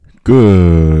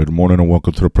Good morning and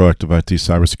welcome to the Proactive IT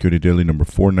Cybersecurity Daily number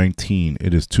 419.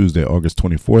 It is Tuesday, August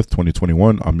 24th,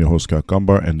 2021. I'm your host, Scott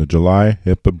Gumbar, and the July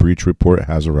HIPAA breach report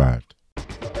has arrived.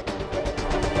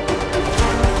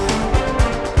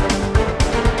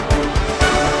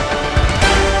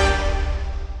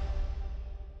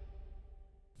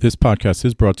 This podcast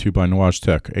is brought to you by Nuage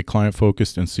Tech, a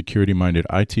client-focused and security-minded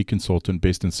IT consultant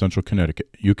based in Central Connecticut.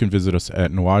 You can visit us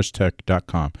at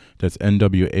nuagetech.com. That's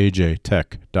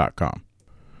NWAJtech.com.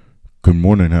 Good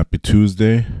morning. Happy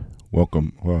Tuesday.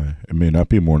 Welcome. Well, it may not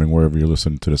be morning wherever you're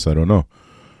listening to this. I don't know.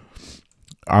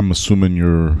 I'm assuming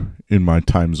you're in my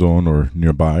time zone or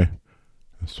nearby.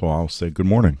 So I'll say good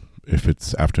morning. If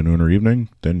it's afternoon or evening,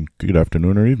 then good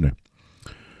afternoon or evening.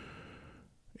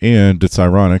 And it's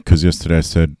ironic because yesterday I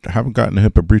said, I haven't gotten a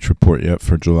HIPAA breach report yet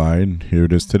for July, and here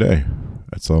it is today.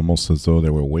 It's almost as though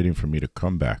they were waiting for me to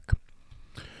come back.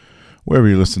 Wherever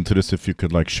you listen to this, if you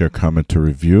could like, share, comment, or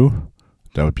review,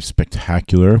 that would be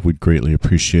spectacular. We'd greatly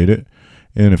appreciate it.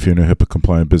 And if you're in a HIPAA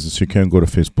compliant business, you can go to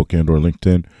Facebook and or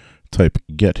LinkedIn, type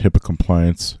Get HIPAA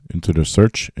Compliance into the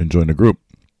search and join the group.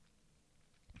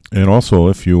 And also,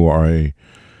 if you are a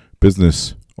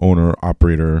business owner,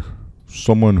 operator,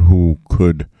 someone who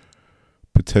could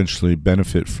potentially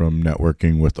benefit from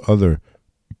networking with other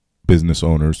business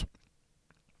owners,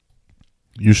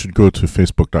 you should go to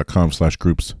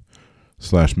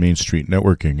facebook.com/groups/Main Street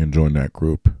Networking and join that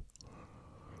group.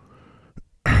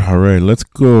 All right, let's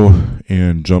go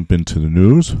and jump into the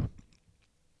news.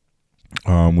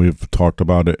 We've talked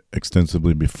about it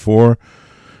extensively before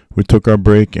we took our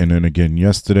break, and then again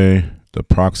yesterday, the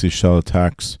proxy shell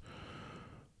attacks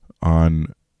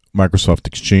on Microsoft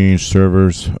Exchange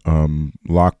servers,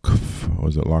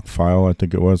 Lockfile, I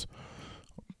think it was,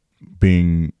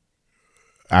 being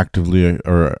actively,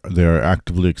 or they're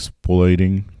actively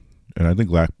exploiting, and I think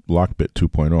Lockbit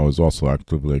 2.0 is also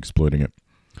actively exploiting it.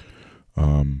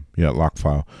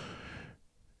 Lockfile.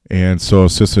 And so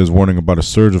CISA is warning about a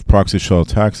surge of proxy shell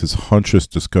attacks as Huntress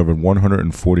discovered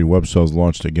 140 web shells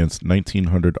launched against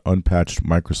 1,900 unpatched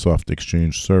Microsoft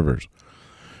Exchange servers.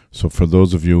 So for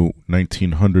those of you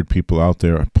 1,900 people out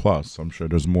there, plus I'm sure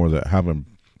there's more that haven't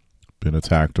been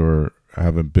attacked or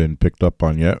haven't been picked up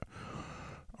on yet,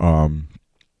 you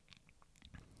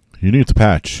need to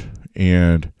patch.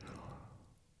 And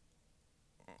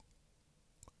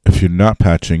if you're not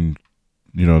patching,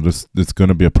 this is going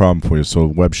to be a problem for you. So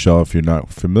web shell, if you're not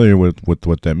familiar with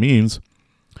what that means,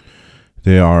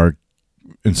 they are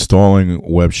installing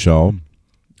web shell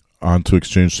onto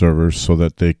Exchange servers so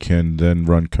that they can then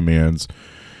run commands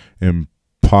and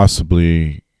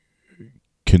possibly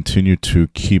continue to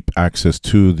keep access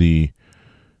to the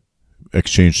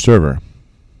Exchange server.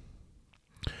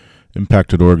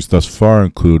 Impacted orgs thus far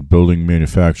include building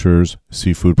manufacturers,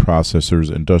 seafood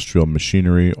processors, industrial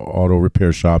machinery, auto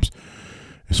repair shops,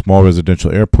 a small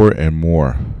residential airport, and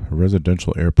more. A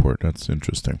residential airport, that's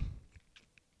interesting.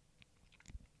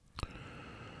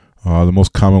 The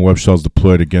most common web shells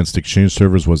deployed against Exchange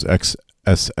servers was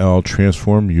XSL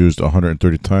transform, used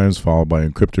 130 times, followed by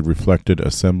encrypted reflected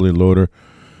assembly loader,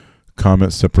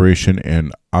 comment separation,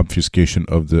 and obfuscation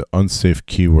of the unsafe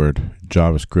keyword,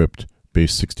 JavaScript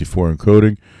base 64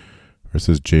 encoding, or it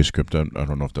says JScript. I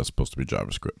don't know if that's supposed to be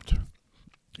JavaScript.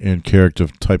 And character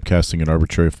typecasting and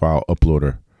arbitrary file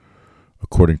uploader,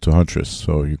 according to Huntress.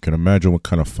 So you can imagine what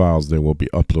kind of files they will be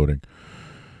uploading.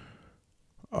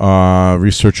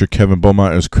 Researcher Kevin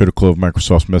Beaumont is critical of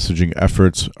Microsoft's messaging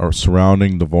efforts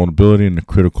surrounding the vulnerability and the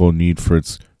critical need for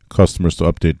its customers to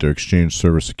update their Exchange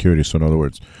server security. So in other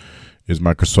words, is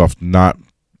Microsoft not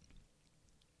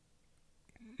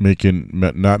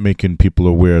making people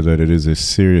aware that it is a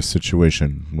serious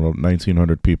situation? Well,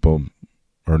 1,900 people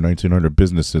or 1,900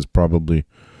 businesses probably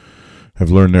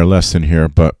have learned their lesson here,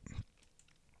 but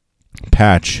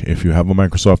patch. If you have a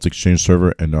Microsoft Exchange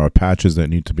server and there are patches that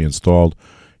need to be installed,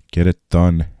 get it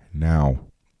done now.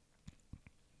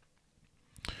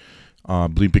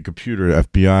 Bleeping Computer,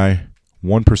 FBI,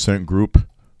 1% group,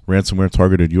 ransomware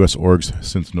targeted U.S. orgs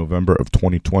since November of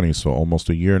 2020, so almost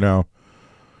a year now.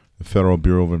 The Federal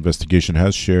Bureau of Investigation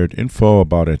has shared info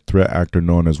about a threat actor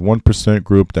known as 1%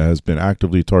 group that has been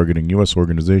actively targeting U.S.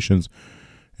 organizations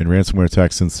in ransomware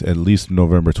attacks since at least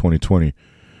November 2020.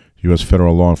 U.S.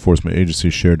 federal law enforcement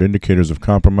agencies shared indicators of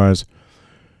compromise,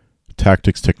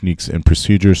 tactics, techniques, and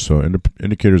procedures. So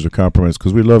indicators of compromise,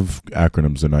 because we love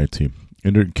acronyms in IT.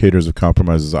 Indicators of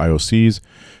compromise is IOCs,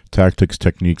 tactics,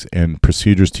 techniques, and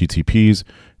procedures, TTPs,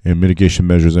 and mitigation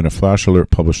measures in a flash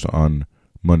alert published on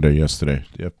Monday yesterday.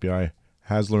 The FBI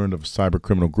has learned of a cyber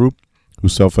criminal group who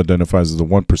self-identifies as the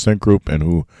 1% group and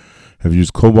who have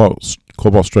used Cobalt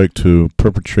Strike to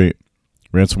perpetrate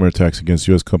ransomware attacks against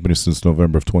U.S. companies since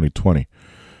November of 2020.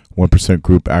 1%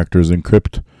 group actors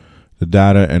encrypt the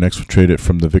data and exfiltrate it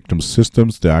from the victim's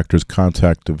systems. The actors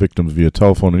contact the victims via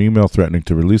telephone and email, threatening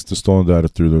to release the stolen data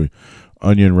through the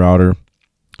Onion router,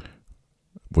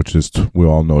 which is we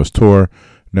all know as Tor,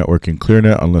 networking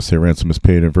ClearNet, unless a ransom is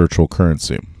paid in virtual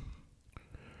currency.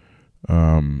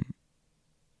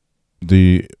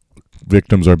 The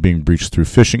victims are being breached through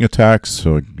phishing attacks.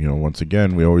 So, once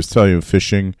again, we always tell you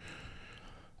phishing,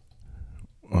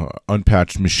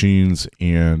 unpatched machines,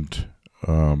 and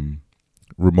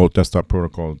remote desktop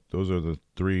protocol. Those are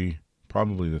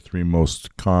probably the three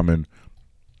most common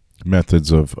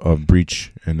methods of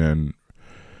breach, and then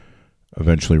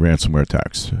eventually ransomware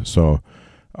attacks. So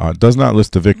it does not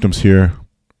list the victims here.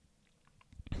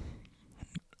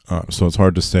 So it's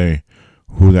hard to say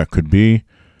who that could be.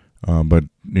 But,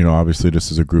 obviously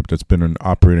this is a group that's been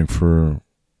operating for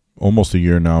almost a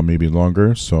year now, maybe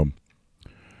longer. So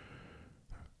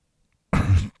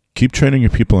keep training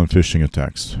your people on phishing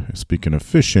attacks. Speaking of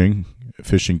phishing, a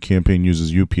phishing campaign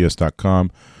uses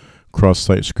UPS.com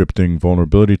cross-site scripting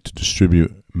vulnerability to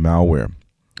distribute malware.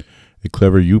 A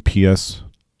clever UPS,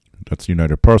 that's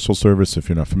United Parcel Service, if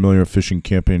you're not familiar, phishing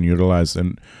campaign utilized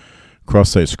and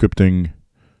cross-site scripting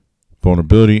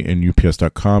vulnerability in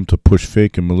UPS.com to push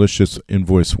fake and malicious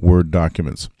invoice Word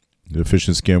documents. The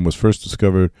phishing scam was first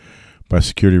discovered by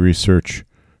security researcher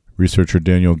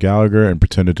Daniel Gallagher and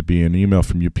pretended to be an email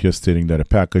from UPS stating that a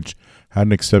package had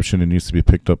an exception and needs to be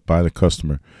picked up by the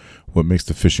customer. What makes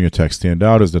the phishing attack stand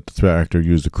out is that the threat actor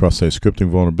used a cross-site scripting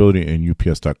vulnerability in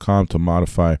UPS.com to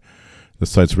modify the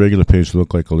site's regular page to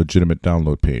look like a legitimate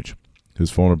download page. His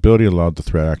vulnerability allowed the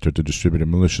threat actor to distribute a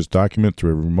malicious document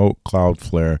through a remote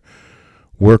Cloudflare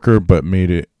worker, but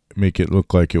make it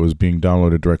look like it was being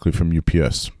downloaded directly from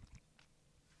UPS.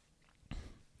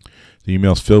 The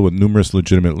email is filled with numerous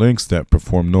legitimate links that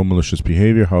perform no malicious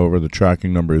behavior. However, the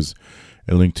tracking number is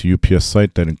a link to UPS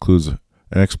site that includes an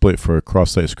exploit for a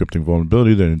cross-site scripting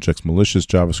vulnerability that injects malicious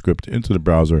JavaScript into the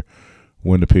browser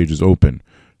when the page is open.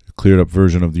 The cleared-up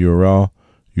version of the URL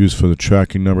used for the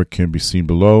tracking number can be seen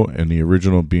below, and the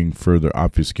original being further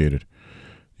obfuscated.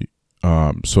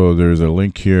 So there's a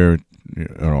link here.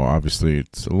 Obviously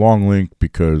it's a long link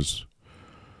because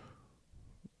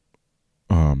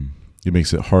it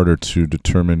makes it harder to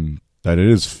determine that it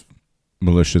is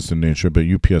malicious in nature, but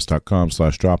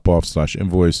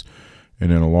ups.com/drop-off/invoice,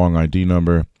 and then a long ID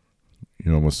number,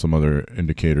 with some other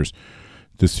indicators.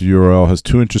 This URL has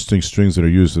two interesting strings that are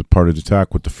used as part of the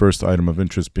attack, with the first item of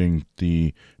interest being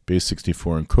the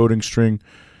base64 encoding string,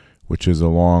 which is a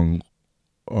long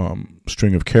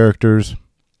string of characters.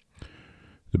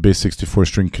 The base64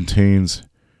 string contains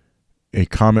a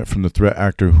comment from the threat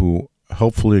actor who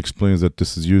helpfully explains that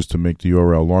this is used to make the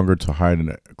URL longer to hide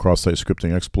a cross-site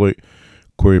scripting exploit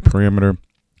query parameter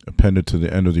appended to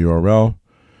the end of the URL.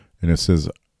 And it says,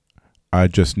 I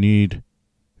just need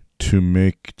to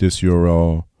make this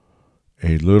URL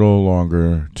a little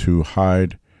longer to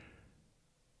hide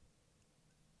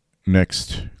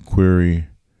next query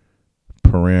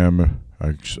param.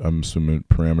 I'm assuming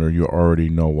parameter. You already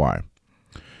know why.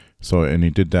 So, and he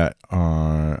did that,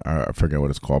 I forget what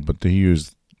it's called, but he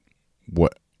used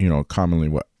commonly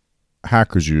what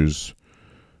hackers use.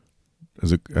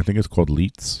 I think it's called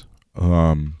leets,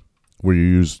 where you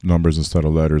use numbers instead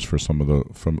of letters for some of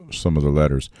the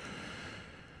letters.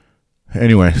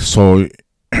 Anyway, so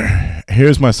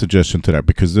here's my suggestion to that,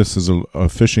 because this is a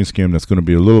phishing scam that's going to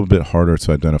be a little bit harder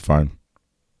to identify,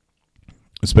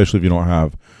 especially if you don't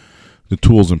have the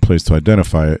tools in place to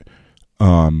identify it.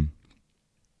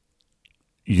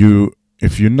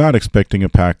 If you're not expecting a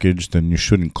package, then you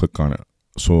shouldn't click on it.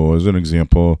 So as an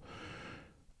example,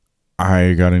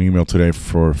 I got an email today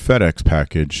for a FedEx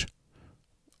package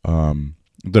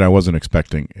that I wasn't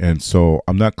expecting. And so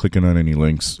I'm not clicking on any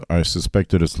links. I suspect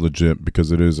that it's legit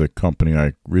because it is a company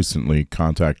I recently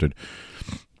contacted.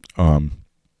 But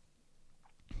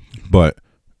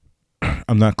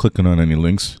I'm not clicking on any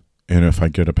links. And if I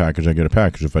get a package, I get a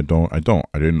package. If I don't, I don't.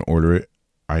 I didn't order it.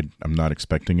 I'm not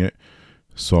expecting it.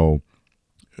 So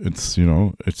it's,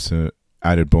 it's an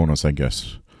added bonus, I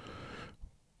guess.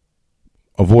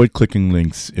 Avoid clicking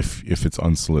links if it's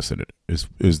unsolicited is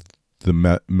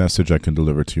the message I can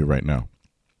deliver to you right now.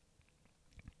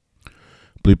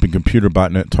 Bleeping Computer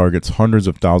botnet targets hundreds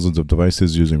of thousands of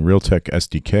devices using Realtek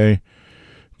SDK.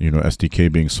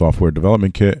 SDK being software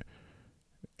development kit.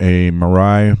 A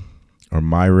Mirai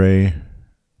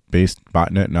based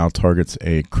botnet now targets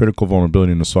a critical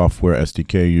vulnerability in the software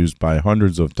SDK used by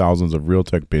hundreds of thousands of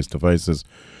Realtek-based devices,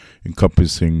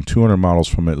 encompassing 200 models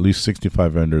from at least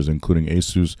 65 vendors, including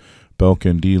Asus,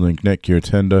 Belkin, D-Link, Netgear,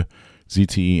 Tenda,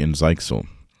 ZTE, and Zyxel.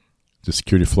 The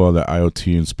security flaw that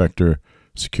IoT Inspector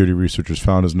security researchers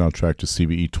found is now tracked to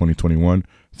CVE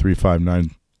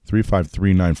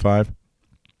 2021-35395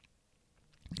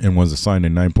 and was assigned a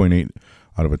 9.8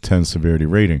 out of a 10 severity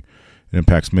rating. It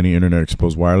impacts many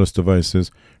internet-exposed wireless devices,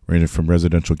 ranging from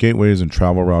residential gateways and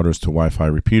travel routers to Wi-Fi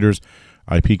repeaters,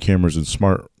 IP cameras, and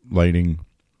smart lighting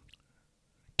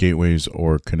gateways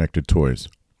or connected toys.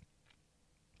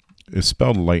 It's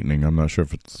spelled lightning. I'm not sure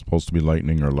if it's supposed to be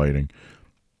lightning or lighting.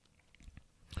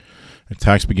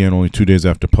 Attacks began only 2 days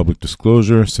after public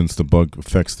disclosure. Since the bug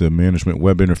affects the management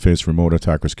web interface, remote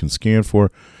attackers can scan for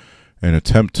and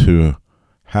attempt to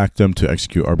hack them to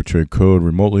execute arbitrary code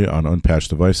remotely on unpatched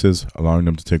devices, allowing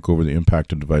them to take over the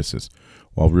impacted devices.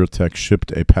 While Realtek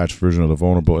shipped a patched version of the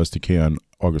vulnerable SDK on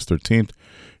August 13th,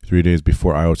 3 days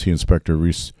before IoT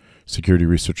Inspector security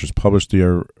researchers published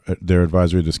their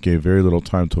advisory, this gave very little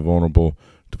time to vulnerable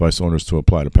device owners to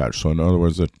apply the patch. So in other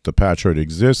words, the patch already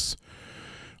exists,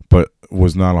 but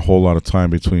was not a whole lot of time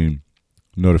between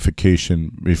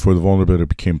notification before the vulnerability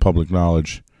became public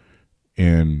knowledge,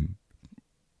 and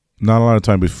not a lot of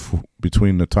time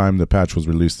between the time the patch was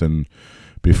released and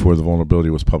before the vulnerability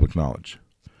was public knowledge.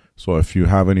 So if you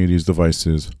have any of these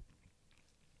devices,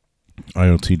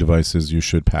 IoT devices, you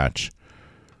should patch.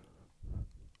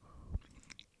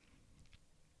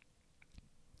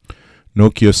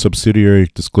 Nokia subsidiary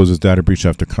discloses data breach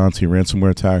after Conti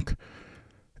ransomware attack.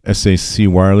 SAC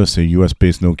Wireless, a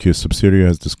U.S.-based Nokia subsidiary,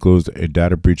 has disclosed a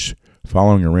data breach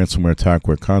following a ransomware attack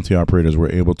where Conti operators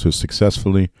were able to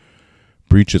successfully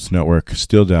breach its network,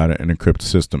 steal data, and encrypt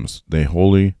systems. The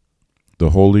wholly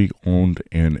owned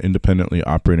and independently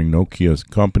operating Nokia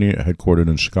company, headquartered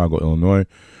in Chicago, Illinois,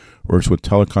 works with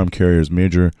telecom carriers,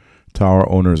 major tower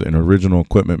owners, and original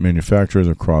equipment manufacturers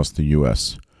across the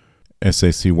U.S.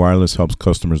 SAC Wireless helps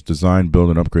customers design,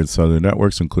 build, and upgrade cellular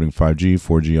networks, including 5G,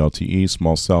 4G LTE,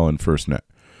 small cell, and FirstNet.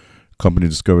 The company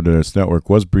discovered that its network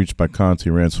was breached by Conti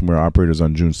ransomware operators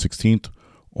on June 16th,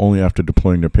 only after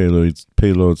deploying their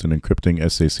payloads and encrypting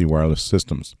SAC Wireless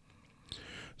systems.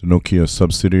 The Nokia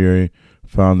subsidiary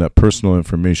found that personal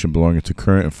information belonging to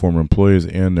current and former employees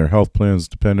and their health plans,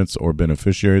 dependents, or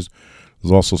beneficiaries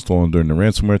was also stolen during the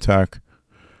ransomware attack,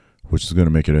 which is going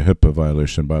to make it a HIPAA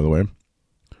violation, by the way.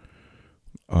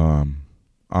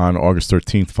 On August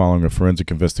 13th, following a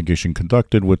forensic investigation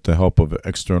conducted with the help of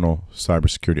external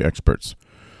cybersecurity experts.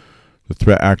 The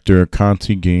threat actor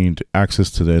Conti gained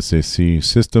access to the SAC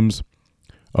systems,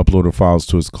 uploaded files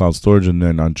to its cloud storage, and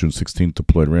then on June 16th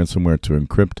deployed ransomware to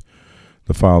encrypt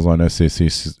the files on SAC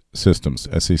systems.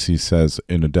 SAC says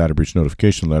in a data breach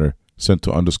notification letter sent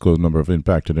to undisclosed number of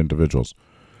impacted individuals.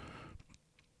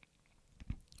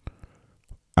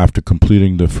 After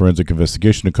completing the forensic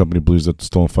investigation, the company believes that the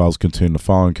stolen files contain the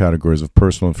following categories of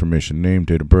personal information: name,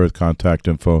 date of birth, contact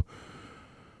info,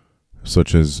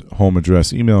 such as home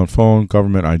address, email, and phone,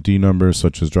 government ID numbers,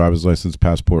 such as driver's license,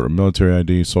 passport, or military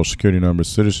ID, social security numbers,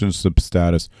 citizenship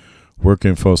status, work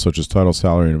info, such as title,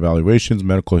 salary, and evaluations,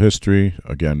 medical history,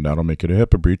 again, that'll make it a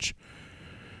HIPAA breach,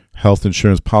 health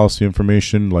insurance policy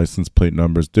information, license plate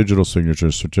numbers, digital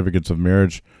signatures, certificates of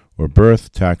marriage or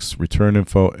birth, tax return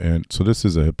info, and so this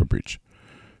is a HIPAA breach.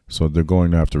 So they're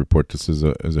going to have to report this as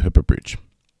a HIPAA breach.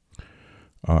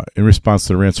 In response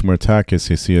to the ransomware attack,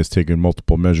 SAC has taken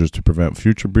multiple measures to prevent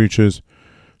future breaches.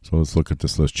 So let's look at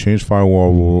this list. Change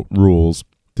firewall rules,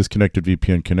 disconnected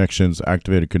VPN connections,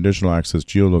 activated conditional access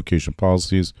geolocation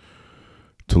policies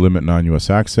to limit non-US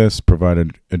access,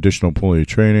 provided additional employee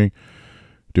training,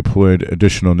 deployed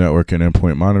additional network and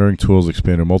endpoint monitoring tools,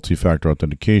 expanded multi-factor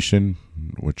authentication,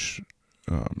 which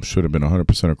should have been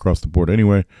 100% across the board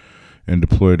anyway, and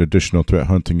deployed additional threat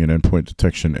hunting and endpoint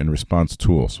detection and response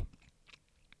tools.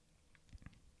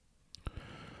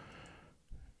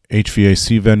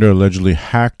 HVAC vendor allegedly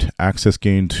hacked access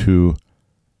gained to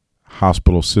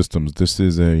hospital systems. This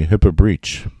is a HIPAA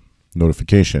breach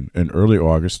notification. In early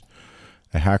August,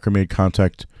 a hacker made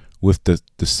contact with the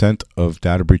Descent of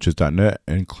databreaches.net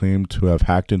and claimed to have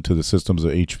hacked into the systems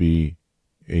of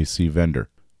HVAC vendor.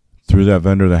 Through that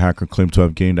vendor, the hacker claimed to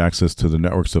have gained access to the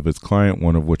networks of its client,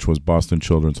 one of which was Boston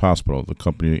Children's Hospital. The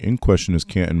company in question is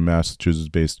Canton,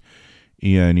 Massachusetts-based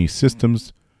E&E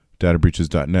Systems.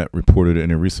 Databreaches.net reported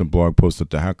in a recent blog post that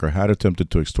the hacker had attempted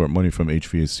to extort money from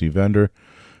HVAC vendor,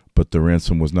 but the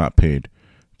ransom was not paid.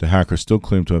 The hacker still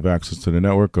claimed to have access to the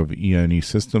network of E&E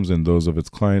Systems and those of its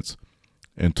clients,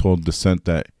 and told Descent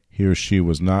that he or she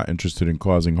was not interested in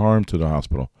causing harm to the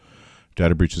hospital.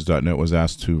 Databreaches.net was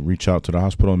asked to reach out to the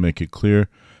hospital and make it clear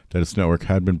that its network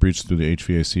had been breached through the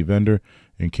HVAC vendor.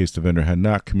 In case the vendor had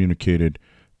not communicated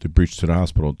the breach to the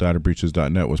hospital.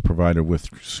 Databreaches.net was provided with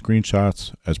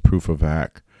screenshots as proof of a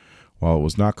hack. While it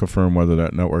was not confirmed whether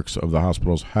that networks of the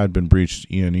hospitals had been breached,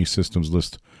 E&E Systems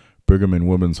lists Brigham and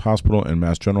Women's Hospital and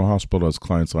Mass General Hospital as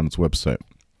clients on its website.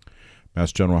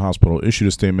 Mass General Hospital issued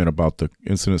a statement about the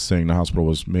incident, saying the hospital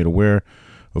was made aware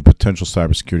of potential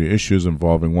cybersecurity issues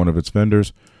involving one of its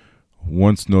vendors.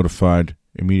 Once notified,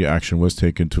 immediate action was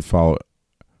taken to follow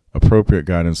appropriate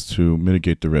guidance to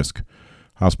mitigate the risk.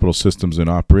 Hospital systems and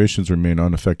operations remain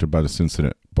unaffected by this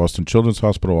incident. Boston Children's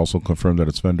Hospital also confirmed that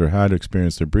its vendor had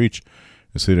experienced a breach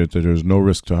and stated that there is no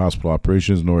risk to hospital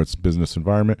operations nor its business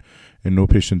environment, and no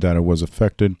patient data was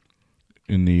affected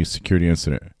in the security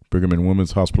incident. Brigham and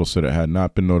Women's Hospital said it had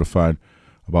not been notified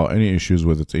about any issues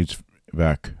with its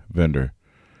HVAC vendor.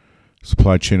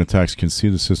 Supply chain attacks can see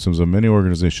the systems of many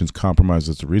organizations compromised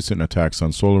as the recent attacks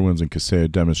on SolarWinds and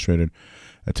Kaseya demonstrated.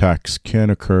 Attacks can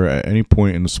occur at any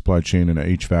point in the supply chain, and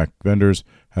HVAC vendors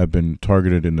have been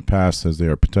targeted in the past as they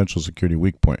are potential security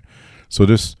weak point. So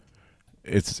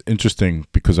it's interesting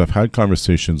because I've had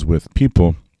conversations with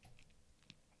people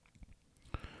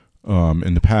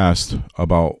in the past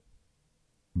about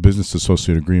business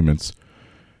associate agreements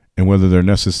and whether they're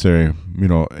necessary. An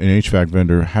HVAC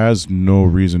vendor has no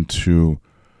reason to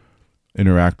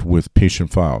interact with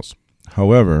patient files.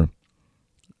 However,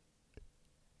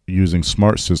 using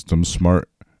smart systems,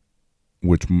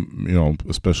 which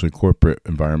especially corporate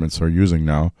environments are using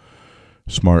now,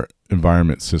 smart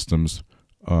environment systems,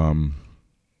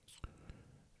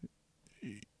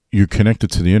 you're connected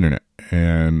to the internet,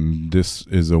 and this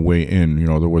is a way in.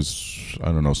 There was,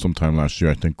 sometime last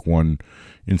year, I think, one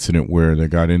incident where they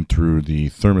got in through the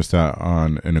thermostat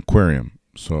on an aquarium,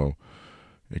 so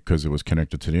because it was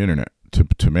connected to the internet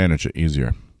to manage it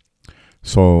easier.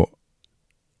 So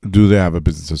do they have a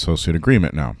business associate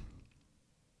agreement now?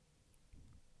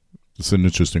 It's an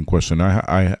interesting question.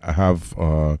 I have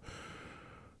a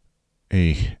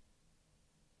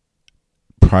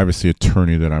privacy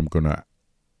attorney that I'm going to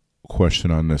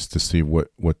question on this to see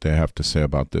what they have to say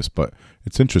about this, but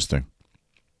it's interesting.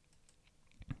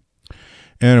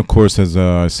 And of course, as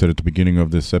I said at the beginning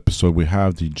of this episode, we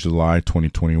have the July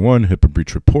 2021 HIPAA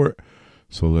breach report.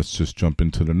 So let's just jump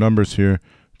into the numbers here.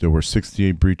 There were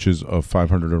 68 breaches of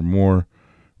 500 or more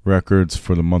records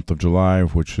for the month of July,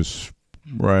 which is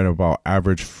right about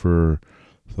average for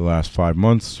the last 5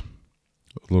 months,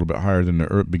 a little bit higher than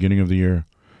the beginning of the year.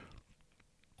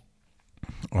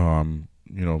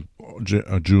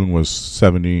 June was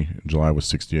 70, July was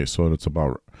 68, so that's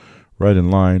about right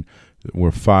in line. There were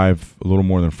a little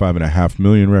more than 5.5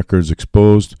 million records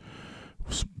exposed.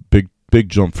 Big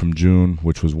jump from June,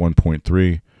 which was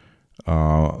 1.3.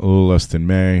 A little less than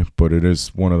May, but it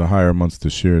is one of the higher months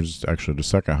this year. It's actually the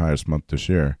second highest month this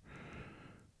year.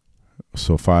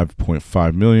 So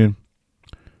 5.5 million.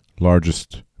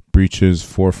 Largest breaches,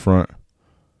 Forefront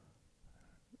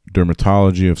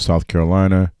Dermatology of South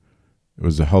Carolina. It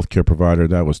was a healthcare provider.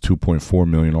 That was 2.4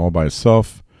 million all by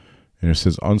itself. And it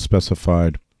says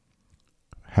unspecified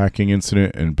hacking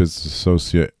incident and business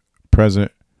associate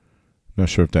present. Not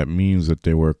sure if that means that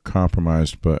they were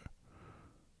compromised, but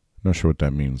not sure what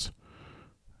that means.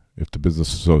 If the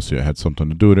business associate had something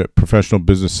to do with it. Professional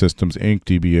Business Systems, Inc.,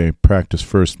 DBA, Practice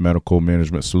First Medical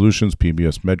Management Solutions,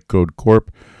 PBS Medcode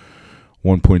Corp.,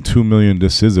 1.2 million.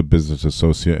 This is a business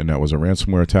associate, and that was a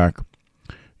ransomware attack.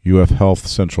 UF Health,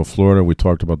 Central Florida. We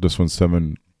talked about this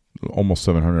one, almost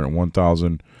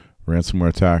 701,000 ransomware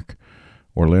attack.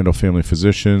 Orlando Family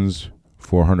Physicians,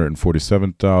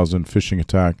 447,000 phishing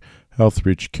attack. Health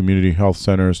Reach Community Health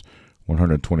Centers,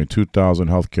 122,000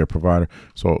 healthcare provider.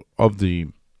 So of the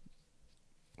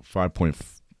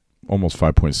almost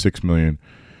 5.6 million,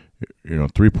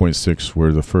 3.6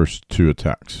 were the first two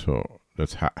attacks. So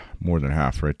that's more than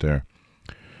half right there.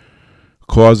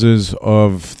 Causes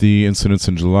of the incidents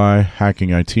in July: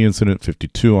 hacking IT incident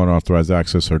 52, unauthorized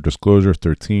access or disclosure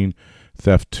 13,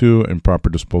 theft 2, improper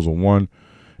disposal 1,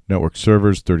 network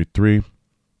servers 33.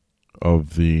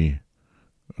 Of the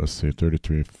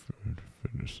 33,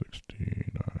 69,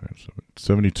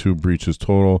 72 breaches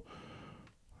total.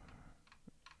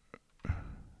 I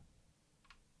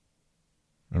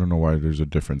don't know why there's a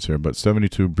difference here, but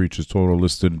 72 breaches total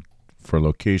listed for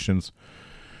locations.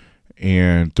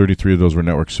 And 33 of those were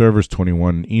network servers,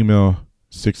 21 email,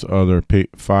 6 other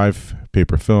 5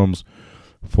 paper films,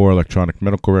 4 electronic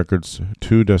medical records,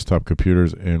 2 desktop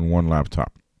computers, and 1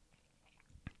 laptop.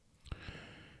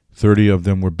 30 of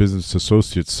them were business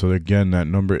associates. So again, that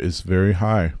number is very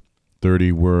high.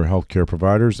 30 were healthcare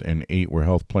providers and 8 were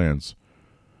health plans.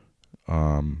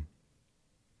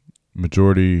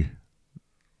 Majority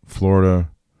Florida,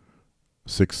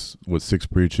 6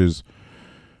 breaches.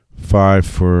 5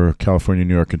 for California,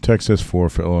 New York, and Texas. 4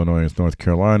 for Illinois and North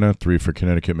Carolina. 3 for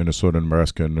Connecticut, Minnesota,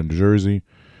 Nebraska, and New Jersey,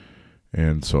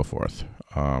 and so forth.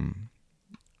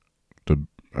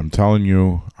 I'm telling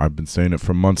you, I've been saying it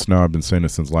for months now. I've been saying it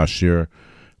since last year.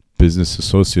 Business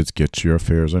associates, get your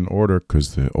affairs in order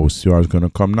because the OCR is going to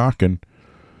come knocking.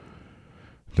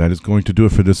 That is going to do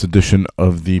it for this edition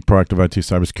of the Proactive IT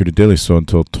Cybersecurity Daily. So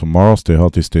until tomorrow, stay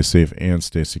healthy, stay safe, and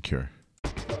stay secure.